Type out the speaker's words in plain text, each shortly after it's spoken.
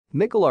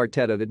Mikel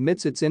Arteta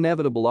admits it's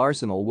inevitable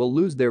Arsenal will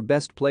lose their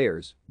best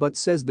players but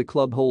says the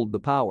club hold the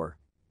power.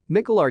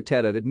 Mikel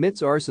Arteta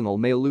admits Arsenal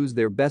may lose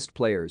their best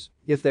players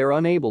if they're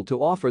unable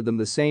to offer them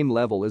the same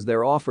level as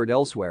they're offered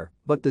elsewhere,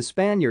 but the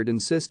Spaniard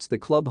insists the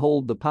club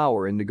hold the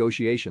power in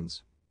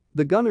negotiations.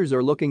 The Gunners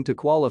are looking to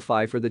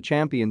qualify for the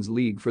Champions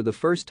League for the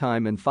first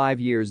time in 5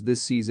 years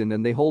this season,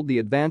 and they hold the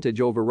advantage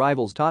over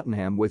rivals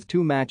Tottenham with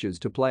 2 matches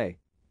to play.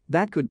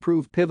 That could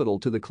prove pivotal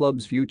to the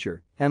club's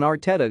future, and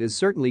Arteta is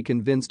certainly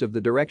convinced of the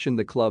direction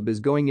the club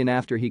is going in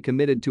after he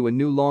committed to a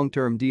new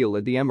long-term deal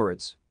at the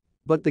Emirates.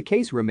 But the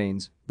case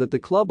remains that the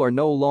club are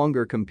no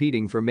longer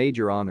competing for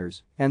major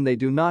honors, and they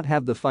do not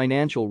have the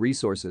financial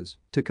resources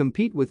to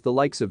compete with the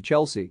likes of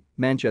Chelsea,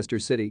 Manchester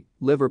City,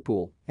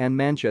 Liverpool, and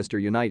Manchester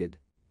United.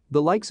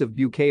 The likes of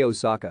Bukayo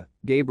Saka,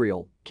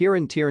 Gabriel,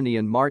 Kieran Tierney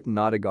and Martin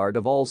Odegaard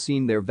have all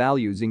seen their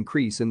values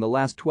increase in the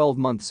last 12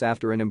 months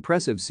after an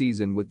impressive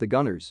season with the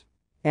Gunners.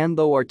 And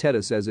though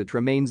Arteta says it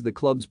remains the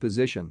club's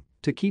position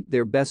to keep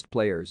their best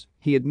players,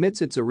 he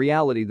admits it's a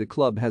reality the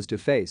club has to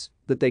face,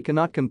 that they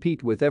cannot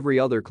compete with every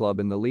other club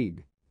in the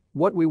league.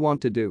 What we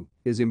want to do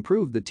is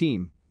improve the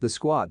team, the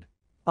squad.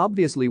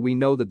 Obviously we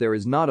know that there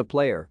is not a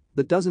player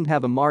that doesn't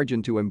have a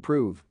margin to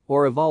improve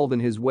or evolve in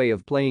his way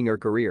of playing or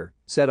career,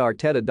 said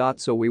Arteta.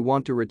 So we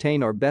want to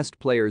retain our best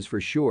players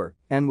for sure,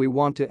 and we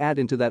want to add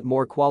into that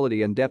more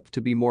quality and depth to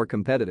be more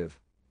competitive.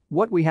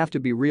 What we have to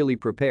be really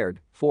prepared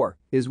for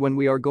is when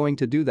we are going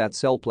to do that,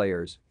 sell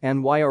players,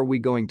 and why are we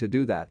going to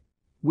do that?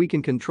 We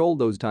can control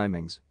those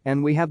timings,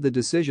 and we have the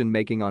decision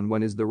making on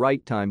when is the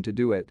right time to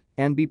do it,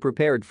 and be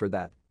prepared for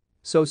that.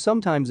 So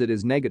sometimes it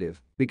is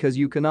negative because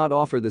you cannot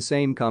offer the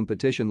same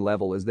competition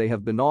level as they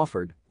have been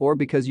offered, or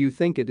because you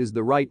think it is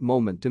the right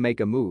moment to make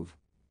a move.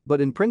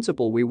 But in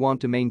principle we want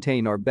to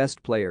maintain our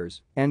best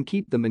players and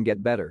keep them and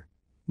get better.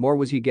 More,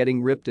 was he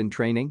getting ripped in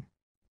training?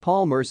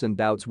 Paul Merson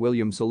doubts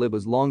William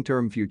Saliba's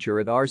long-term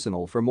future at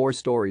Arsenal. For more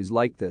stories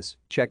like this,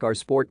 check our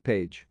sport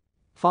page.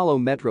 Follow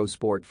Metro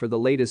Sport for the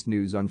latest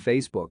news on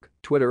Facebook,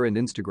 Twitter and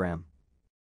Instagram.